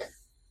acrylate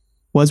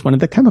was one of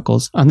the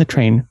chemicals on the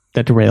train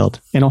that derailed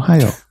in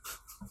Ohio.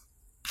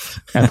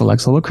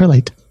 Ethylexyl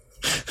acrylate.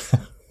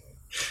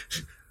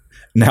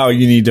 Now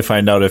you need to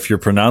find out if you're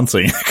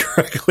pronouncing it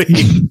correctly.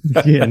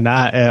 Yeah,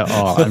 not at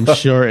all. I'm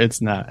sure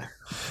it's not.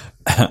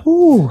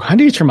 Ooh, I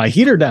need to turn my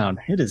heater down.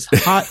 It is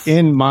hot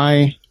in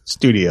my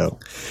studio.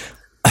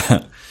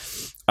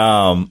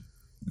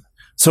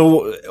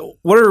 So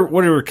what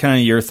are kind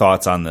of your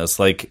thoughts on this?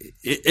 Like,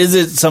 is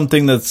it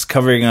something that's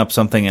covering up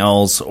something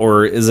else,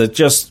 or is it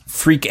just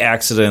freak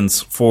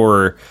accidents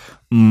for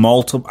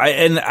multiple?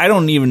 I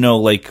don't even know,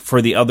 like,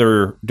 for the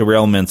other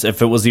derailments,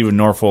 if it was even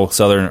Norfolk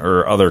Southern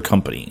or other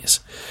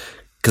companies,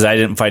 because I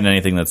didn't find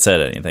anything that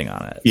said anything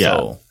on it. Yeah.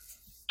 So.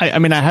 I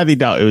mean, I highly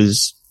doubt it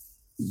was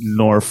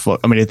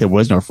Norfolk. I mean, if it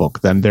was Norfolk,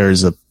 then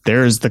there's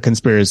the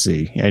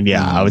conspiracy, and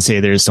yeah, I would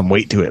say there's some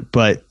weight to it,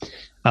 but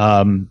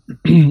I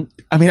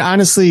mean,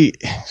 honestly,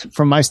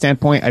 from my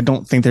standpoint, I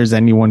don't think there's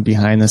anyone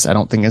behind this. I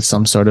don't think it's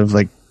some sort of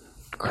like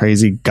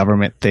crazy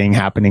government thing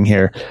happening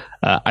here.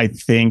 I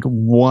think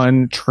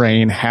one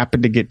train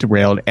happened to get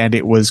derailed, and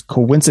it was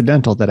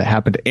coincidental that it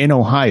happened in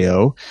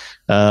Ohio,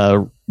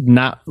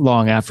 not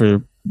long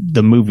after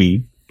the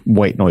movie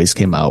White Noise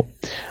came out.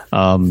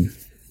 And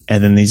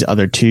then these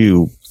other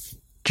two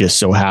just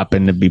so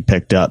happened to be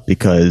picked up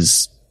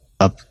because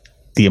of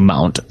the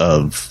amount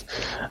of,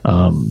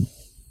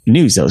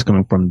 news that was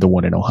coming from the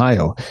one in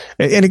Ohio.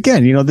 And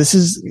again, you know, this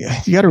is,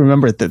 you got to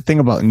remember the thing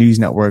about news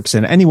networks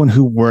and anyone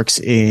who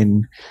works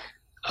in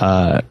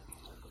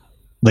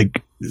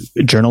like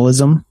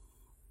journalism,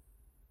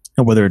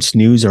 and whether it's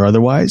news or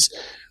otherwise,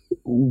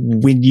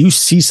 when you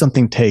see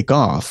something take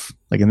off,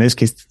 like in this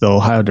case, the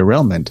Ohio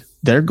derailment,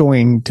 they're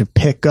going to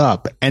pick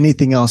up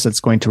anything else that's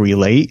going to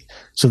relate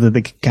so that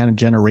they can kind of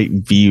generate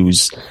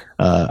views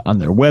on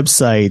their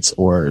websites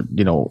or,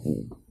 you know,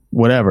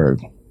 whatever.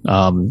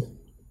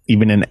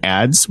 Even in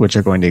ads, which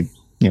are going to,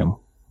 you know,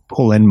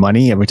 pull in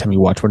money every time you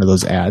watch one of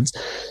those ads.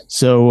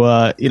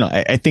 So, you know,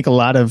 I think a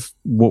lot of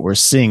what we're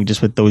seeing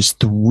just with those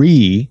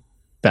three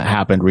that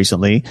happened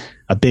recently,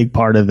 a big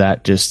part of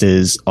that just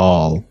is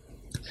all,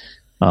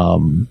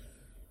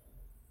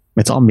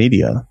 it's all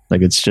media.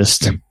 Like, it's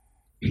just,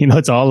 you know,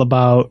 it's all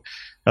about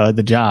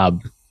the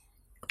job,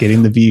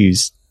 getting the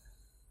views.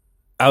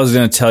 I was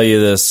going to tell you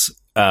this.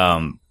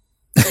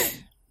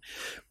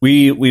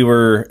 We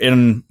were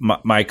in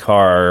my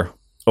car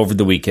over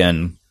the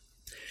weekend,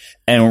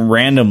 and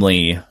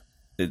randomly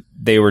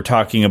they were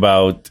talking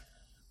about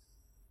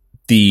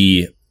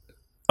the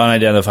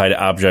unidentified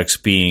objects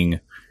being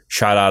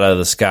shot out of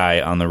the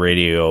sky on the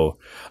radio.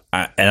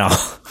 And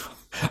I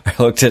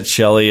looked at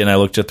Shelly and I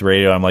looked at the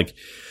radio. I'm like,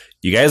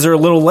 you guys are a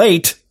little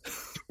late.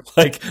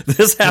 Like,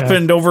 this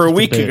happened over a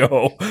week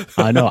ago.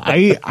 I know.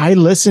 I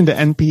listened to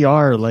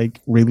NPR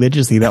like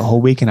religiously that whole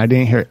week, and I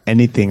didn't hear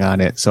anything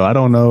on it. So I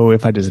don't know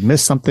if I just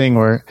missed something,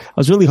 or I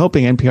was really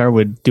hoping NPR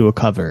would do a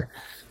cover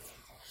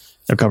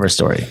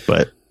story.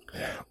 But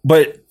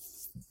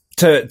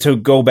to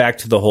go back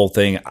to the whole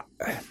thing,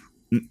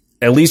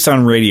 at least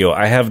on radio,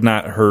 I have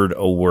not heard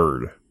a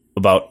word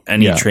about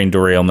any train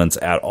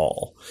derailments at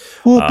all.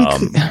 Well,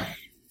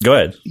 go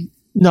ahead.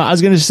 No, I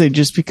was going to say,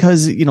 just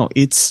because, you know,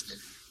 it's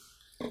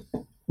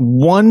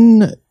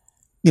one,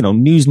 you know,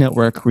 news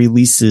network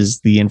releases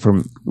the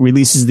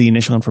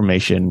initial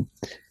information,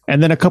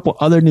 and then a couple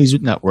other news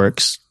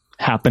networks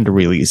happen to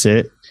release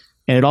it,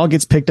 and it all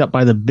gets picked up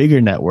by the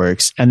bigger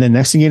networks. And then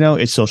next thing you know,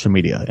 it's social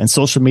media, and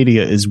social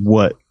media is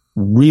what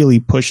really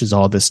pushes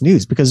all this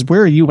news, because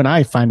where are you and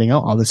I finding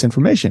out all this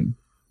information?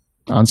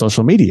 On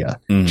social media,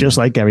 just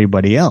like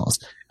everybody else,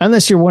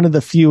 unless you're one of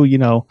the few, you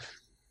know,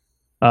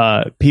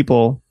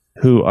 people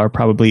who are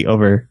probably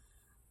over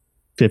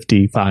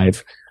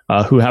 55,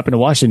 who happen to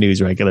watch the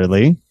news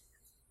regularly,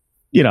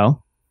 you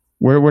know,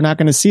 we're not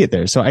going to see it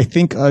there. So I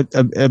think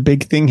a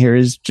big thing here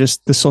is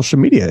just the social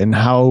media and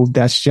how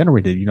that's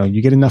generated. You know,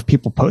 you get enough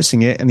people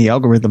posting it and the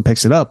algorithm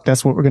picks it up.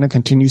 That's what we're going to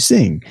continue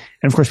seeing.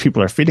 And of course,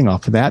 people are feeding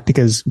off of that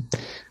because,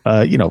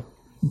 you know,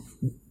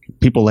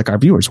 people like our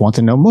viewers want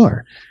to know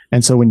more.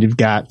 And so when you've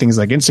got things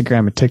like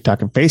Instagram and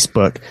TikTok and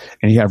Facebook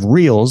and you have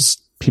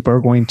Reels, people are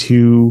going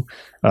to,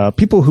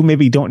 people who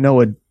maybe don't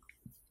know a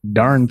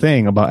darn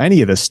thing about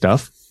any of this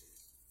stuff,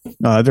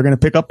 they're going to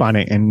pick up on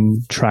it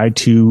and try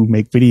to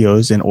make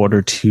videos in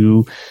order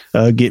to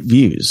get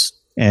views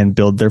and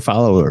build their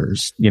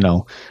followers, you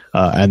know,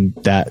 and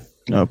that,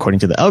 according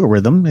to the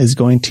algorithm, is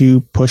going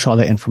to push all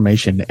that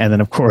information. And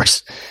then, of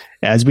course,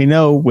 as we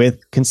know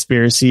with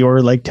conspiracy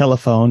or like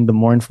telephone, the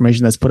more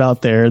information that's put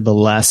out there, the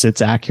less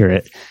it's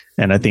accurate.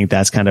 And I think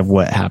that's kind of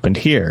what happened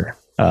here.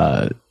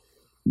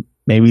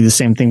 Maybe the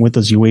same thing with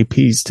those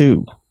UAPs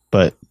too,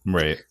 but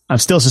Right. I'm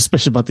still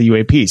suspicious about the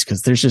UAPs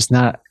because there's just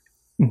no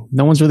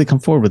one's really come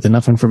forward with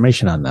enough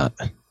information on that.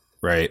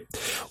 Right.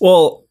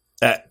 Well,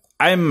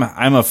 I'm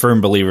a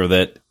firm believer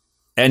that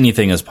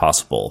anything is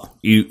possible.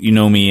 You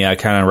know me, I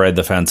kind of ride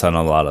the fence on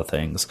a lot of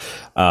things.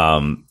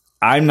 I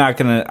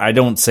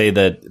don't say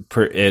that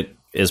it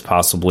is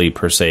possibly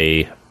per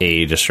se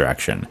a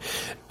distraction.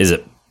 Is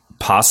it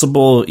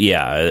possible?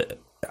 Yeah.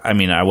 I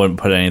mean, I wouldn't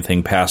put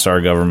anything past our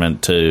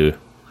government to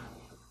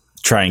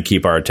try and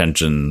keep our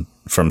attention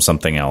from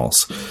something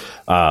else.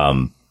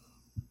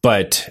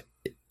 But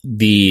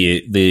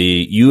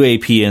the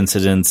UAP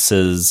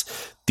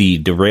incidences,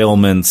 the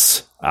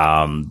derailments,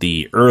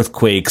 the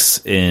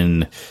earthquakes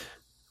in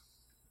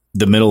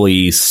the Middle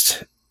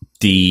East,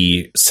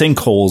 the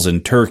sinkholes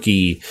in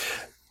Turkey,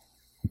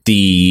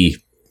 the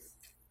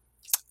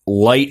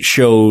light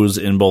shows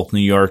in both New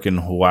York and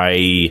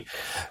Hawaii,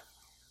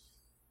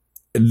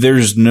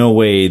 there's no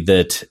way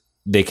that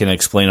they can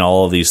explain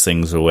all of these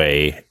things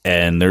away,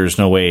 and there's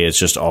no way it's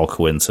just all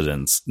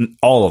coincidence.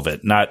 All of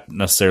it, not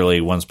necessarily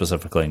one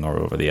specific thing or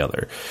over the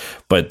other.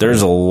 But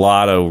there's a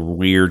lot of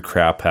weird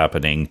crap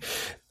happening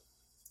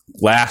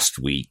last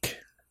week,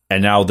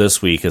 and now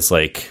this week it's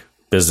like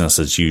business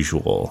as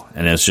usual,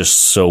 and it's just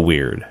so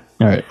weird.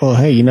 All right. Well,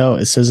 hey, you know,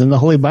 it says in the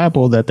Holy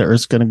Bible that the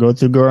earth's going to go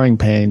through growing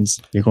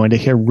pains. You're going to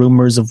hear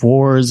rumors of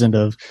wars and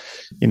of,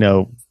 you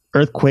know,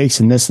 earthquakes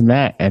and this and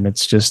that, and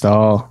it's just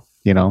all,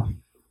 you know,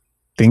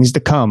 things to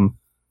come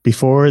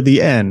before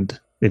the end,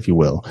 if you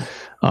will.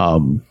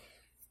 And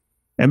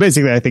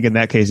basically, I think in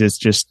that case, it's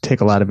just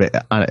take a lot of it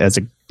as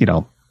a, you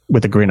know,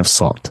 with a grain of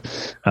salt.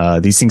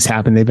 These things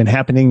happen. They've been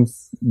happening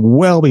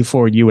well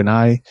before you and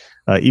I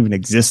even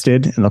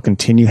existed, and they'll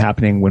continue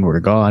happening when we're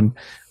gone.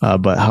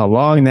 But how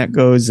long that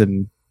goes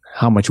and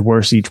how much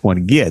worse each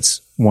one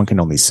gets, one can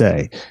only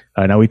say.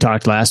 Now, we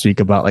talked last week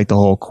about like the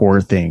whole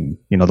core thing,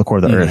 you know, the core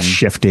of the earth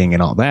shifting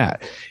and all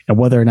that, and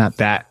whether or not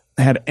that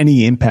had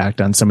any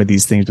impact on some of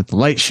these things with the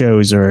light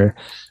shows or,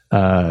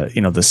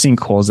 you know, the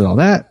sinkholes and all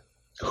that.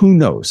 Who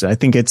knows? I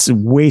think it's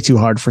way too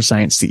hard for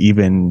science to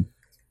even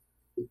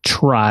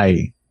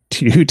try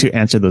to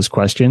answer those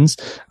questions.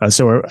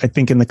 So I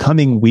think in the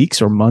coming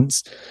weeks or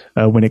months,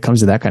 when it comes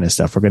to that kind of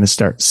stuff, we're going to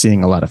start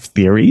seeing a lot of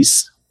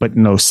theories, but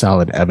no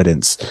solid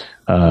evidence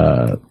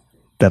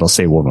that'll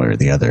say one way or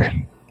the other.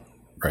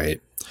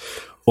 Right.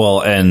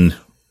 Well, and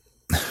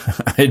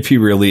I'd be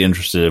really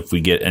interested if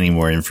we get any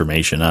more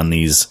information on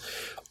these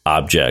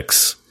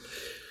objects.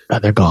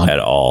 They're gone at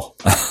all.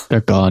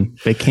 They're gone.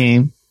 They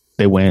came,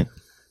 they went.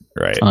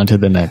 Right. On to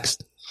the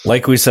next.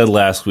 Like we said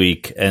last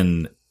week,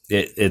 and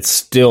it's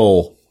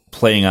still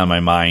playing on my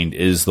mind,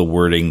 is the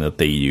wording that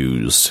they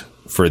used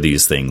for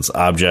these things.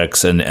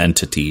 Objects and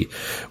entity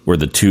were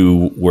the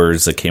two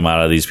words that came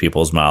out of these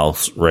people's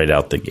mouths right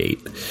out the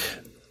gate.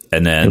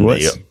 And then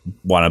they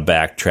want to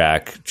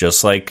backtrack,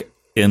 just like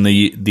in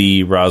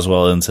the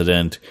Roswell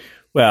incident.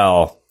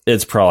 Well,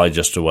 it's probably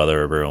just a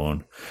weather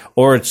balloon,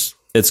 or it's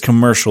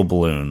commercial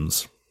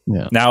balloons.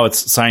 Yeah. Now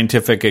it's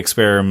scientific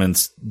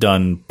experiments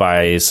done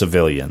by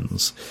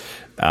civilians.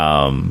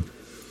 And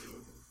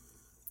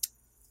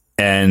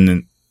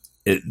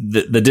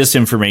the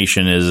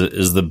disinformation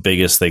is the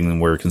biggest thing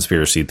where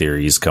conspiracy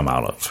theories come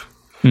out of.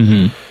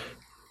 Mm-hmm.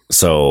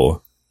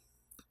 So,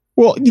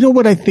 well, you know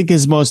what I think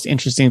is most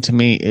interesting to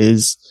me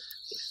is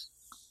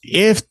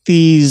if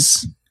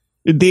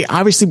they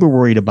obviously were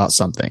worried about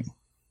something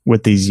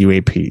with these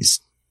UAPs.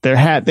 They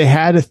had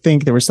to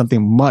think there was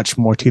something much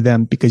more to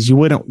them, because you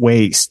wouldn't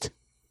waste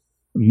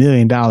 $1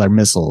 million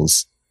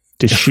missiles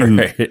to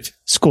shoot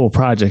school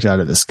projects out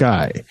of the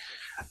sky.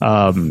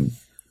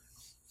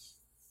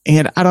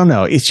 And I don't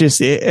know. It's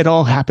just, it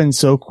all happened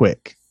so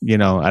quick. You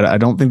know, I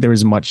don't think there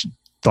was much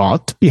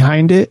thought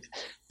behind it.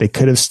 They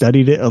could have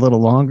studied it a little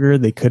longer.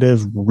 They could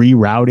have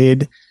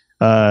rerouted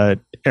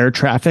air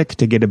traffic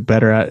to get it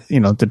better at, you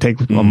know, to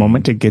take a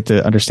moment to get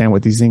to understand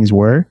what these things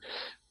were.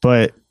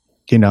 But,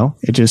 you know,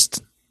 it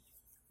just,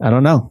 I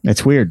don't know.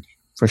 It's weird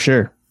for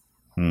sure.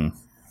 All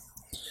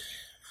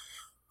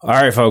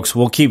right, folks,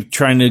 we'll keep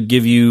trying to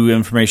give you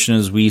information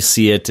as we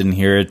see it and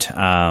hear it.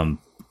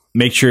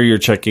 make sure you're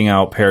checking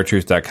out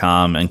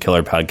paratruth.com and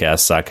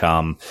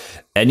killerpodcasts.com.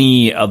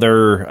 Any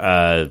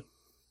other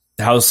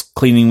house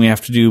cleaning we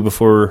have to do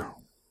before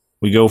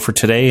we go for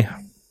today?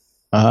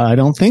 I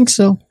don't think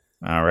so.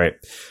 All right.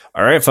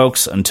 All right,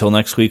 folks. Until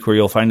next week, where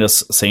you'll find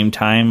us same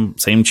time,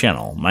 same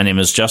channel. My name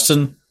is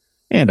Justin.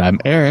 And I'm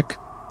Eric.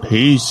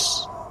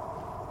 Peace.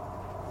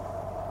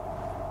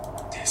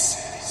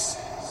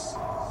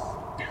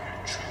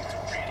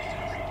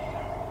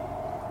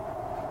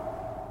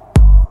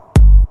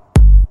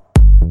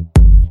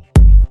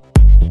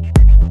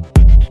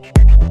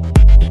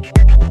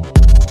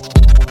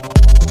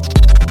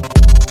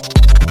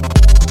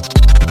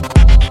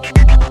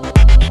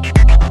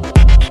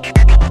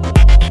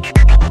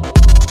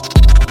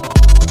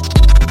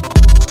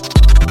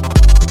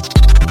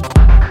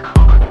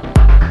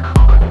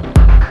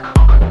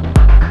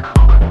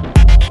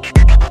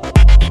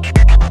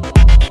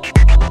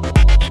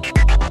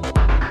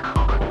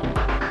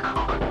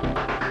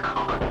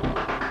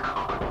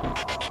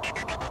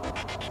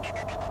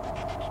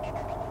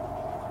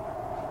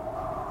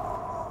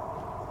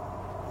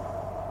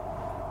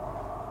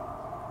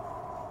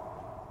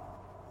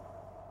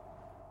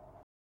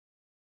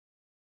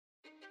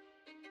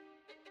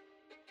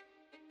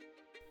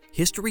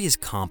 History is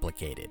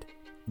complicated.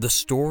 The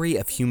story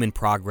of human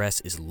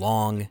progress is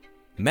long,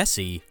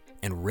 messy,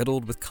 and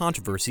riddled with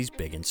controversies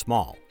big and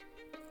small.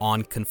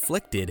 On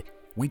Conflicted,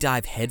 we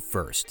dive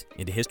headfirst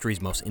into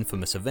history's most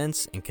infamous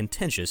events and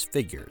contentious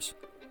figures.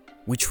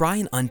 We try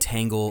and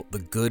untangle the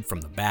good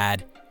from the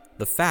bad,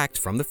 the fact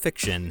from the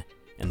fiction,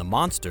 and the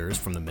monsters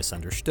from the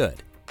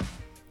misunderstood.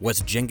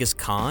 Was Genghis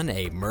Khan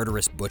a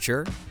murderous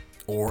butcher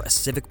or a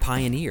civic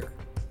pioneer?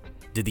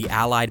 Did the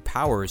Allied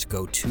powers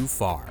go too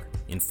far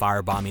in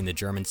firebombing the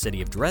German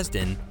city of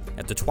Dresden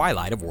at the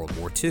twilight of World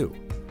War II?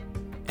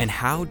 And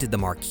how did the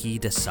Marquis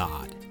de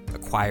Sade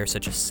acquire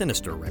such a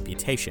sinister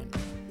reputation?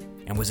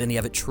 And was any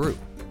of it true?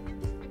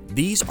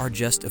 These are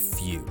just a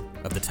few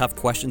of the tough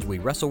questions we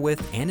wrestle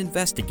with and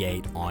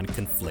investigate on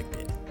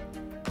Conflicted.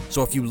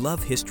 So if you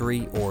love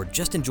history or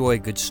just enjoy a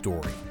good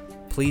story,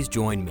 please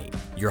join me,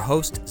 your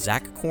host,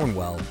 Zach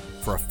Cornwell,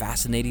 for a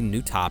fascinating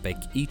new topic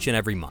each and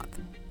every month.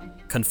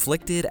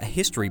 Conflicted, a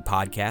history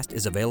podcast,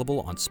 is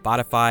available on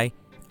Spotify,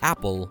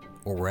 Apple,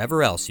 or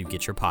wherever else you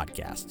get your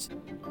podcasts.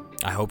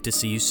 I hope to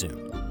see you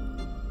soon.